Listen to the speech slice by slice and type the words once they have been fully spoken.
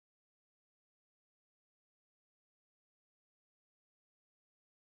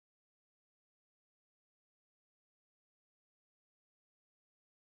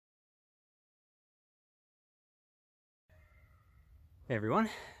Hey everyone,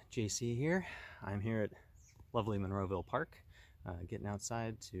 JC here. I'm here at lovely Monroeville Park, getting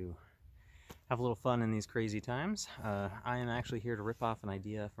outside to have a little fun in these crazy times. I am actually here to rip off an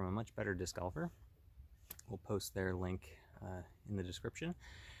idea from a much better disc golfer. We'll post their link in the description.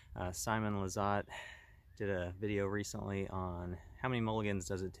 Simon Lizotte did a video recently on how many mulligans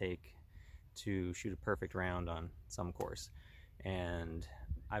does it take to shoot a perfect round on some course. And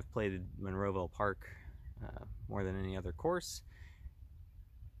I've played Monroeville Park more than any other course.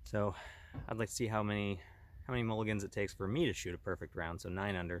 So I'd like to see how many mulligans it takes for me to shoot a perfect round. So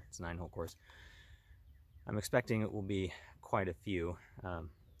 9 under, it's a 9-hole course. I'm expecting it will be quite a few.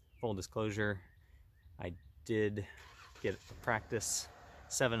 Full disclosure, I did get a practice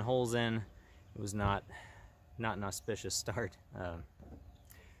 7 holes in. It was not an auspicious start.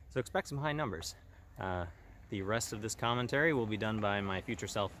 So expect some high numbers. The rest of this commentary will be done by my future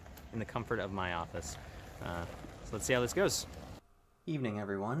self in the comfort of my office. So let's see how this goes. Evening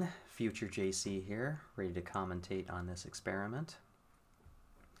everyone, future JC here, ready to commentate on this experiment.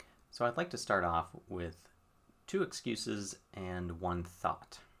 So I'd like to start off with 2 excuses and 1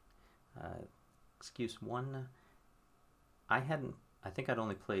 thought. Excuse 1, I think I'd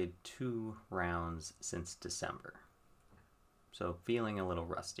only played 2 rounds since December, so feeling a little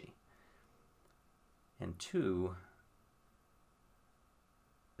rusty. And 2,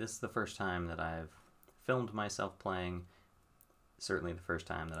 this is the first time that I've filmed myself playing. Certainly the first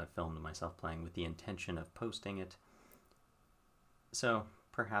time that I've filmed myself playing with the intention of posting it. So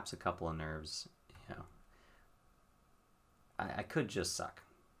perhaps a couple of nerves, you know. I could just suck.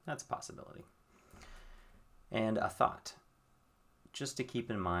 That's a possibility. And a thought, just to keep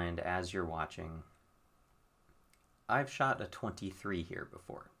in mind as you're watching, I've shot a 23 here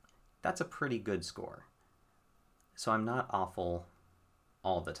before. That's a pretty good score. So I'm not awful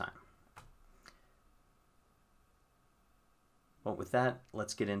all the time. Well, with that,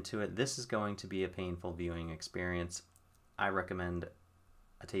 let's get into it. This is going to be a painful viewing experience. I recommend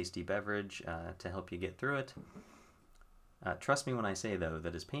a tasty beverage to help you get through it. Trust me when I say, though,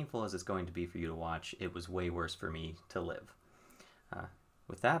 that as painful as it's going to be for you to watch, it was way worse for me to live.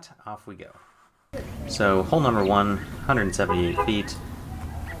 With that, off we go. So, hole number 1, 178 feet.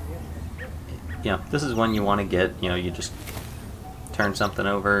 You know, this is one you want to get. You know, you just turn something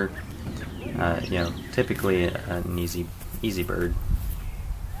over. You know, typically an easy bird.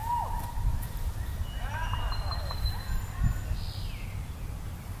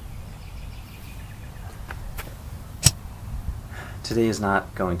 Today is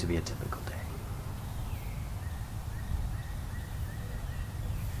not going to be a typical day.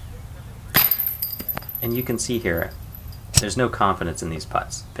 And you can see here, there's no confidence in these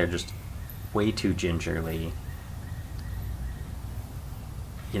putts. They're just way too gingerly,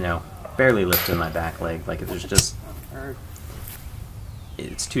 you know, barely lifting my back leg. Like, there's just,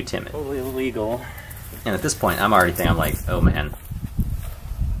 it's too timid. Totally illegal. And at this point, I'm already thinking, I'm like, oh man,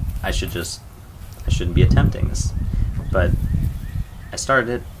 I shouldn't be attempting this. But I started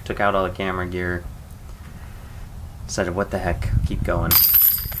it, took out all the camera gear, decided what the heck, keep going.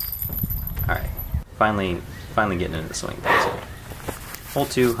 Alright, finally getting into the swing of things here. Hole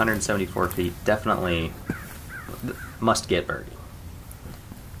 2, 174 feet, definitely must get birdie.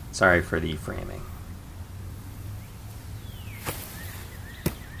 Sorry for the framing.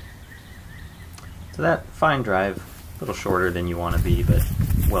 So that fine drive, a little shorter than you want to be, but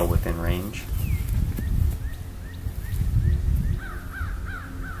well within range.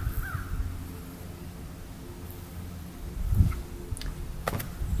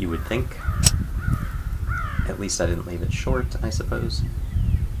 You would think. At least I didn't leave it short, I suppose.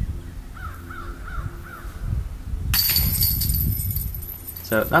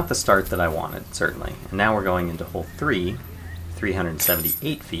 So not the start that I wanted, certainly. And now we're going into hole 3,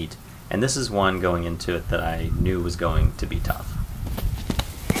 378 feet. And this is one going into it that I knew was going to be tough.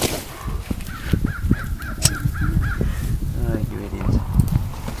 You idiot.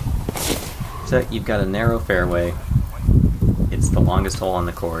 So you've got a narrow fairway. It's the longest hole on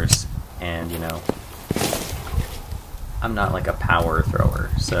the course. And, you know, I'm not like a power thrower.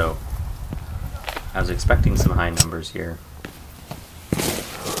 So I was expecting some high numbers here.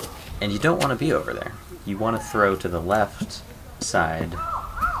 And you don't want to be over there. You want to throw to the left side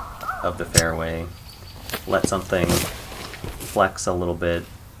of the fairway, let something flex a little bit,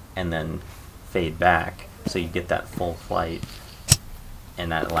 and then fade back, so you get that full flight,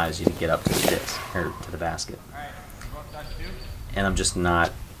 and that allows you to get up to the disc, or to the basket. And I'm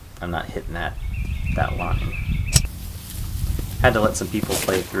not hitting that line. Had to let some people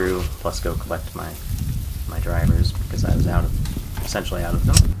play through, plus go collect my drivers, because I was essentially out of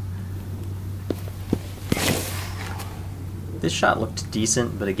them. This shot looked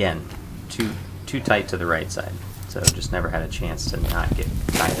decent, but again, too tight to the right side, so just never had a chance to not get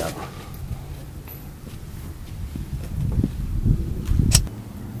tied up.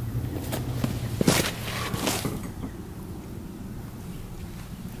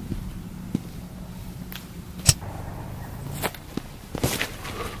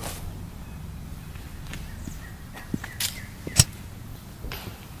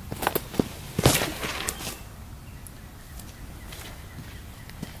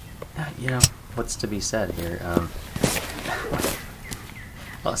 You know, what's to be said here?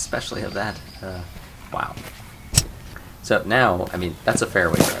 Well, especially of that. Wow. So now, I mean, that's a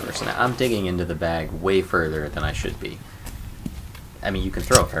fairway driver. So now I'm digging into the bag way further than I should be. I mean, you can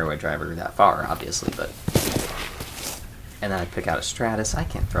throw a fairway driver that far, obviously, but... And then I pick out a Stratus. I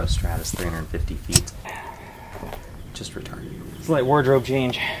can't throw a Stratus 350 feet. Just retarded. Slight wardrobe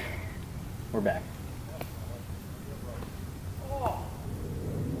change. We're back.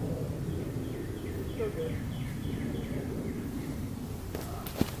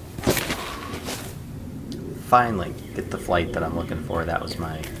 Finally get the flight that I'm looking for. That was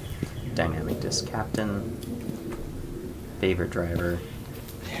my dynamic disc captain. Favorite driver.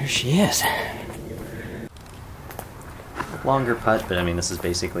 There she is. Longer putt, but I mean, this is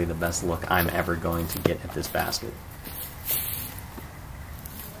basically the best look I'm ever going to get at this basket.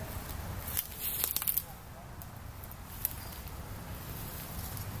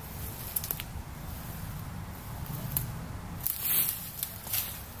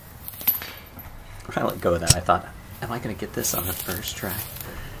 When I let go of that, I thought, am I going to get this on the first try?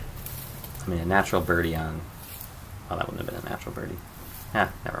 I mean, a natural birdie on... Well, that wouldn't have been a natural birdie.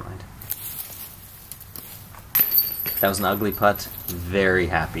 Never mind. That was an ugly putt. Very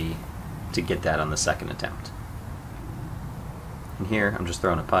happy to get that on the second attempt. And here, I'm just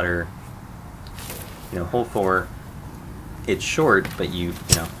throwing a putter. You know, hole 4, it's short, but you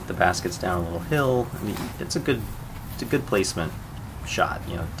know, the basket's down a little hill. I mean, it's a good placement shot.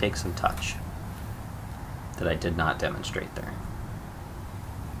 You know, take some touch that I did not demonstrate there.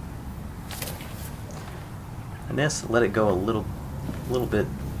 And this, let it go a little bit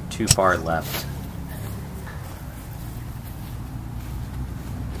too far left.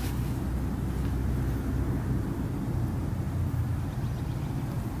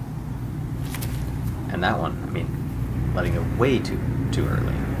 And that one, I mean, letting it way too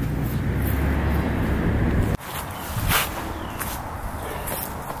early.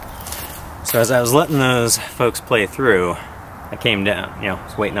 So as I was letting those folks play through, I came down, you know,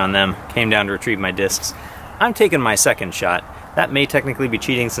 was waiting on them, came down to retrieve my discs. I'm taking my second shot. That may technically be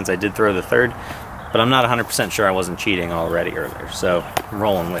cheating since I did throw the third, but I'm not 100% sure I wasn't cheating already earlier, so I'm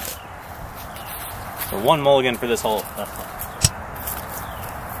rolling with it. So 1 mulligan for this hole.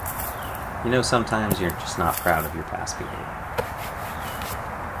 You know, sometimes you're just not proud of your past behavior.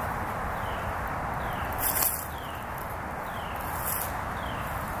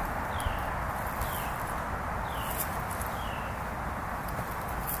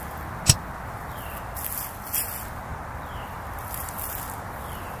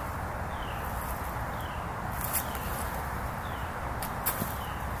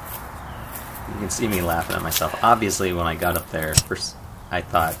 You can see me laughing at myself. Obviously, when I got up there, first I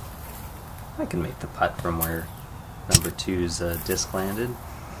thought, I can make the putt from where number 2's disc landed.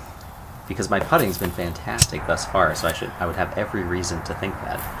 Because my putting's been fantastic thus far, so I would have every reason to think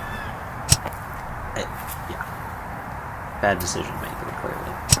that. Yeah. Bad decision making,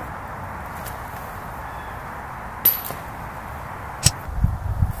 clearly.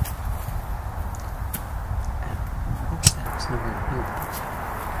 What was that? It was nowhere near that.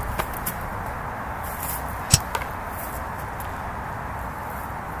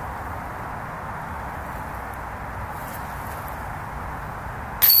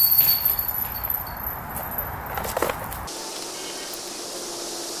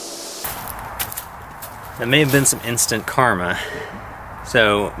 That may have been some instant karma.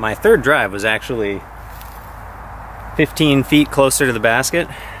 So my third drive was actually 15 feet closer to the basket.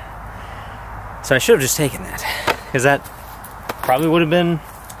 So I should have just taken that, because that probably would have been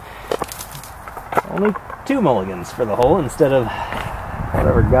only 2 mulligans for the hole instead of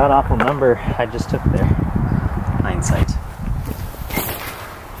whatever god-awful number I just took there. Hindsight.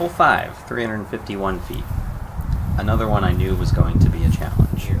 Hole 5, 351 feet. Another one I knew was going to be a challenge.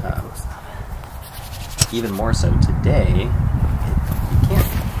 Even more so today,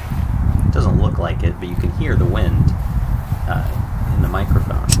 it doesn't look like it, but you can hear the wind in the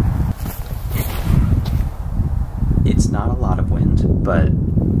microphone. It's not a lot of wind, but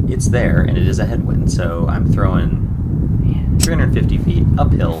it's there, and it is a headwind, so I'm throwing 350 feet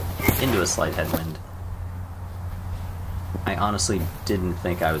uphill into a slight headwind. I honestly didn't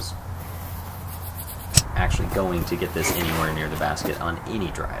think I was actually going to get this anywhere near the basket on any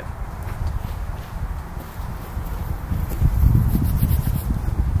drive.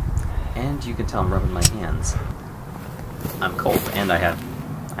 And you can tell I'm rubbing my hands. I'm cold, and I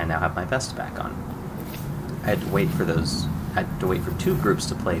now have my vest back on. I had to wait for 2 groups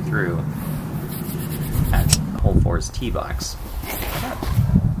to play through at Hole 4's tee box.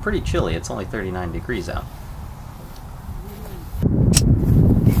 Pretty chilly, it's only 39 degrees out.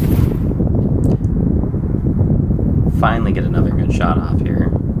 Finally get another good shot off here.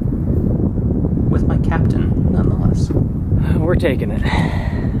 With my captain, nonetheless. We're taking it.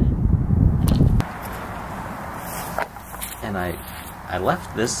 And I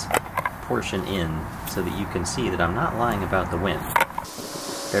left this portion in so that you can see that I'm not lying about the wind.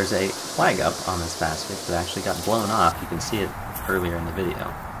 There's a flag up on this basket that actually got blown off. You can see it earlier in the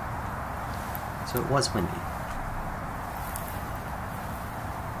video. So it was windy.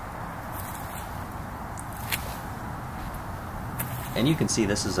 And you can see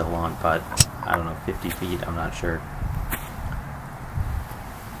this is a long putt. I don't know, 50 feet, I'm not sure.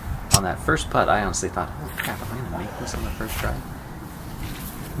 On that first putt, I honestly thought, holy crap, am I going to make this on the first try?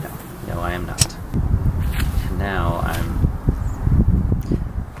 No, I am not. And now I'm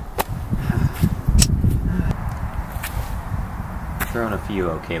throwing a few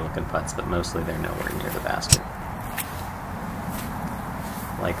okay looking putts, but mostly they're nowhere near the basket.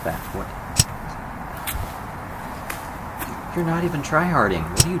 Like that. What? You're not even tryharding.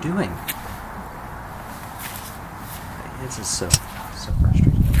 What are you doing? This is so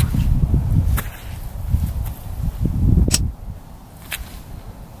frustrating to watch.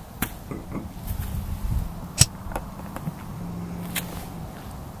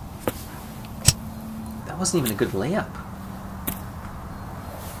 That wasn't even a good layup.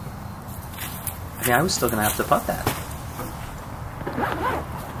 I mean, I was still going to have to putt that.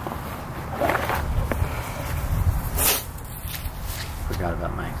 Forgot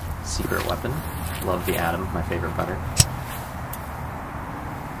about my secret weapon. Love the Atom, my favorite putter.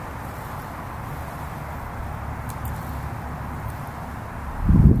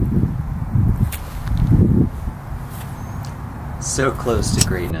 So close to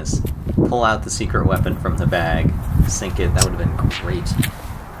greatness. Pull out the secret weapon from the bag, sink it, that would have been great.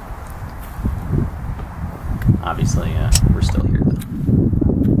 Obviously, we're still here though.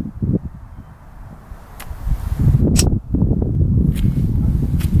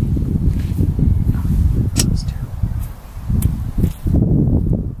 That was terrible.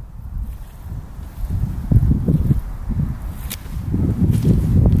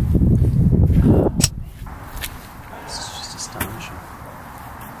 This is just astonishing.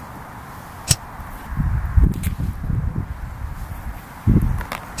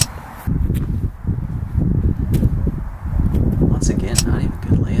 Once again, not even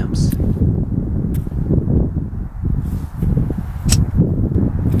good layups.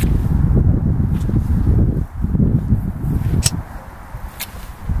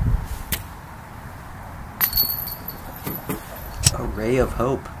 A ray of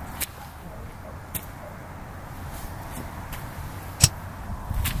hope.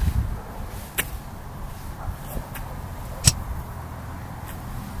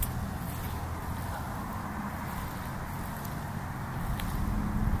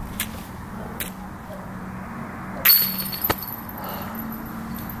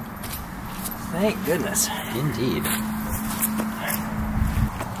 Thank goodness. Indeed.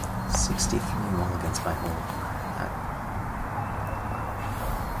 63 mulligans by hole.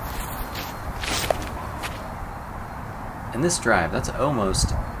 And this drive, that's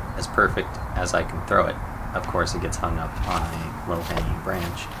almost as perfect as I can throw it. Of course, it gets hung up on a low-hanging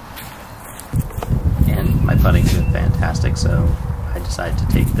branch. And my putting's been fantastic, so I decided to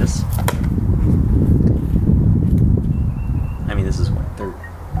take this. I mean, this is what,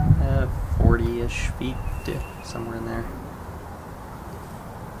 40-ish feet, somewhere in there.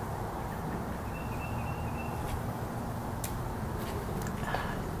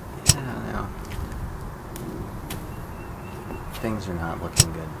 I don't know. Things are not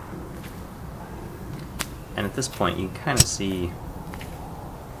looking good. And at this point, you can kind of see...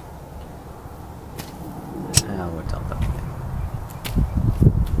 what don't let me think.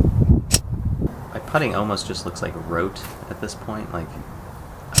 My putting almost just looks like rote at this point. Like,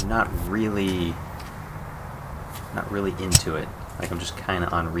 I'm not really into it. Like, I'm just kind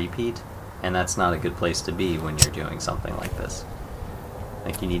of on repeat, and that's not a good place to be when you're doing something like this.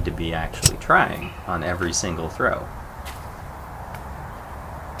 Like, you need to be actually trying on every single throw.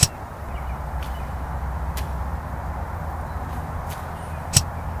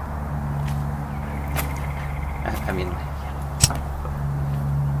 I mean,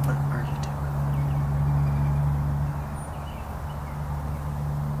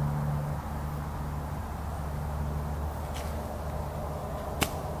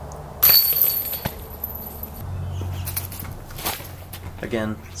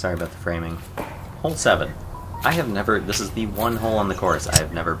 Again, sorry about the framing. Hole 7. I have never, this is the one hole on the course I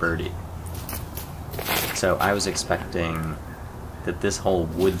have never birdied. So I was expecting that this hole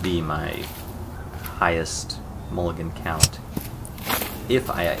would be my highest mulligan count, if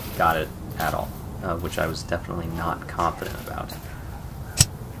I got it at all, which I was definitely not confident about.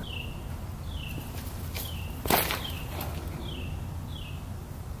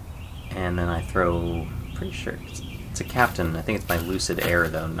 And then I throw, pretty sure, it's a captain, I think it's my lucid air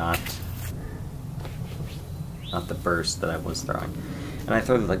though, not the burst that I was throwing. And I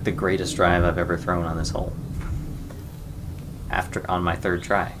throw like the greatest drive I've ever thrown on this hole. On my 3rd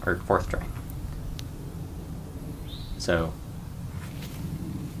try, or 4th try. So,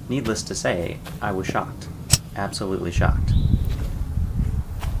 needless to say, I was shocked. Absolutely shocked.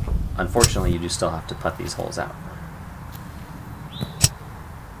 Unfortunately, you do still have to putt these holes out.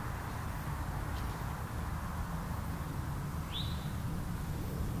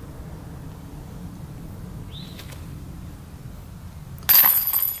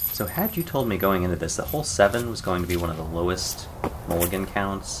 So had you told me going into this that hole 7 was going to be one of the lowest mulligan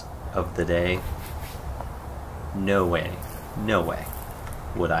counts of the day, no way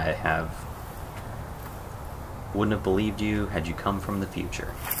would I have, wouldn't have believed you had you come from the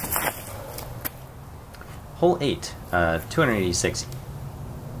future. Hole 8, 286.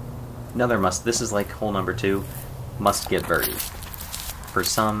 Another must, this is like hole number 2, must get birdie. For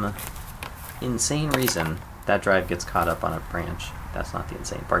some insane reason, that drive gets caught up on a branch. That's not the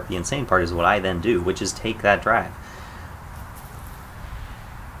insane part. The insane part is what I then do, which is take that drive.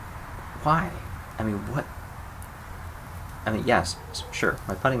 Why? I mean, what? I mean, yes, sure,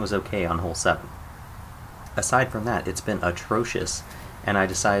 my putting was okay on hole 7. Aside from that, it's been atrocious, and I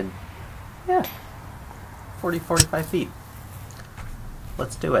decide, yeah, 40-45 feet.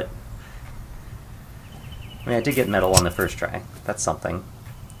 Let's do it. I mean, I did get metal on the first try. That's something.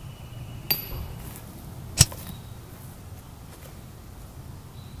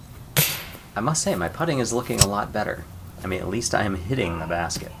 I must say, my putting is looking a lot better. I mean, at least I am hitting the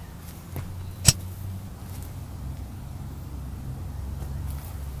basket.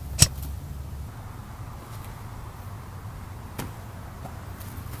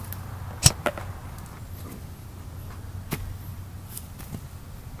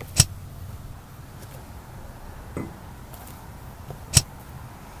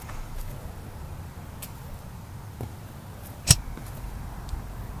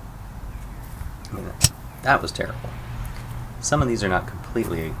 That was terrible. Some of these are not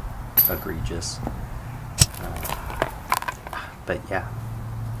completely egregious. But yeah.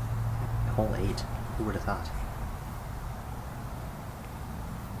 Hole 8. Who would have thought?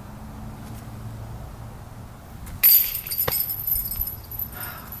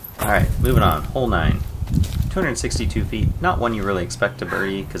 Alright, moving on. Hole 9. 262 feet. Not one you really expect to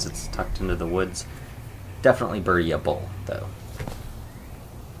birdie because it's tucked into the woods. Definitely birdieable, though.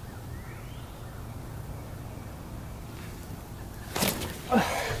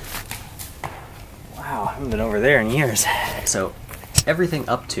 Wow, I haven't been over there in years. So, everything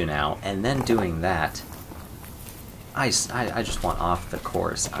up to now, and then doing that, I just want off the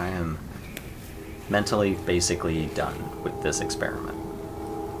course. I am mentally basically done with this experiment.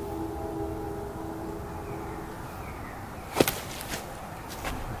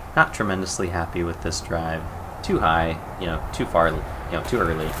 Not tremendously happy with this drive. Too high, too far, too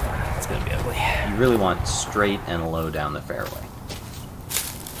early. It's gonna be ugly. You really want straight and low down the fairway.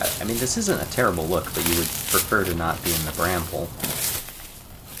 I mean, this isn't a terrible look, but you would prefer to not be in the bramble.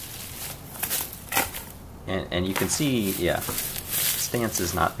 And you can see, yeah, stance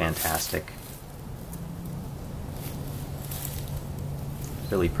is not fantastic.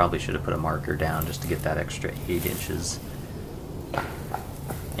 Really probably should have put a marker down just to get that extra 8 inches.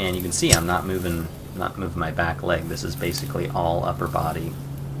 And you can see I'm not moving my back leg. This is basically all upper body.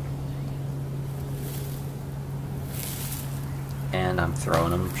 And I'm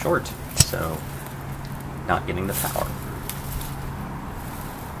throwing them short, so not getting the power.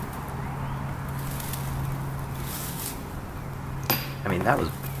 I mean, that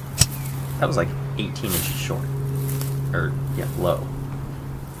was like 18 inches short, or yeah, low.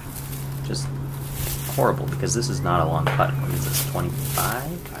 Just horrible, because this is not a long putt. What is this,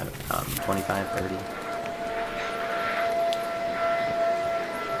 25? I don't know, 25, 30?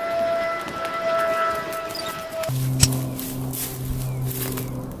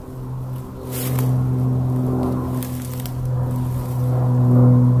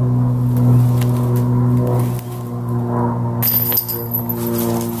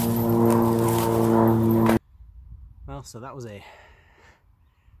 Well, so that was a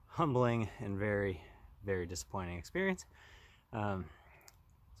humbling and very, very disappointing experience.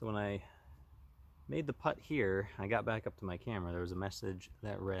 So when I made the putt here, I got back up to my camera, there was a message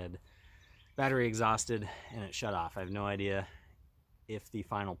that read, battery exhausted, and it shut off. I have no idea if the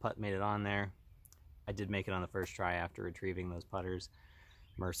final putt made it on there. I did make it on the first try after retrieving those putters,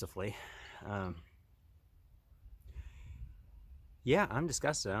 mercifully. Yeah, I'm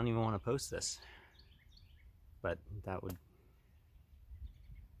disgusted. I don't even want to post this. But that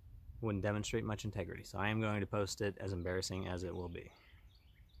wouldn't demonstrate much integrity. So I am going to post it, as embarrassing as it will be.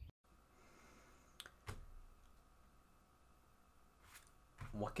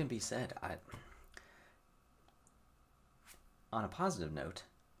 What can be said? On a positive note,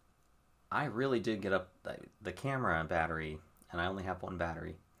 I really did get up. The camera and battery, and I only have one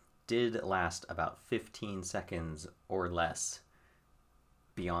battery, did last about 15 seconds or less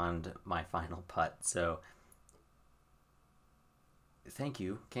beyond my final putt. So thank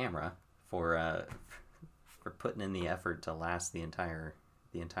you, camera, for putting in the effort to last the entire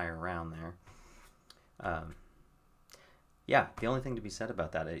round there. Yeah, the only thing to be said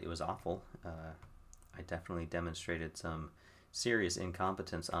about that, it was awful. I definitely demonstrated some serious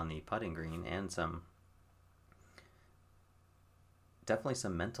incompetence on the putting green, and definitely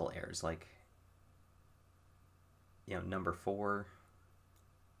some mental errors, like, number 4,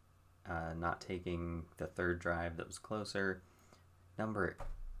 not taking the third drive that was closer. Number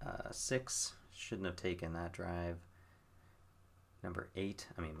 6, shouldn't have taken that drive. Number 8,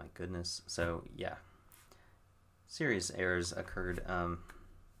 I mean, my goodness. So yeah, serious errors occurred.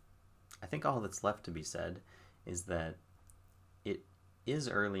 I think all that's left to be said is that it is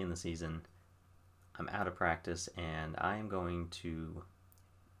early in the season. I'm out of practice, and I am going to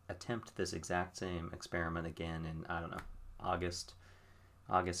attempt this exact same experiment again in, I don't know, August,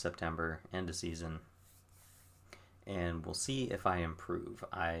 September, end of season, and we'll see if I improve.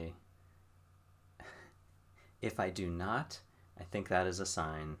 If I do not, I think that is a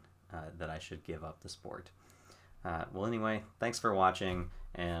sign that I should give up the sport. Well, anyway, thanks for watching,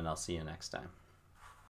 and I'll see you next time.